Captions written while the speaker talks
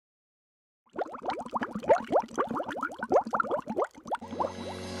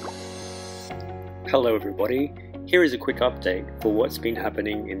Hello everybody, here is a quick update for what's been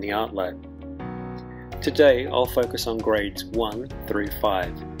happening in the Art Lab. Today I'll focus on grades 1 through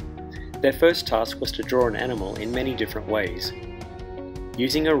 5. Their first task was to draw an animal in many different ways.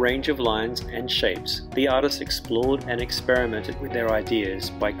 Using a range of lines and shapes, the artists explored and experimented with their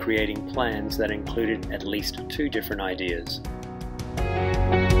ideas by creating plans that included at least 2 different ideas.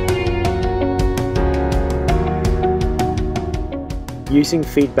 Using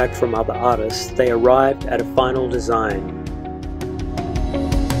feedback from other artists, they arrived at a final design.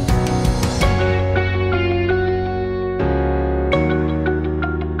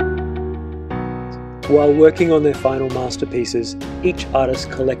 While working on their final masterpieces, each artist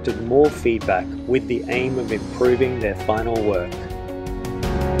collected more feedback with the aim of improving their final work.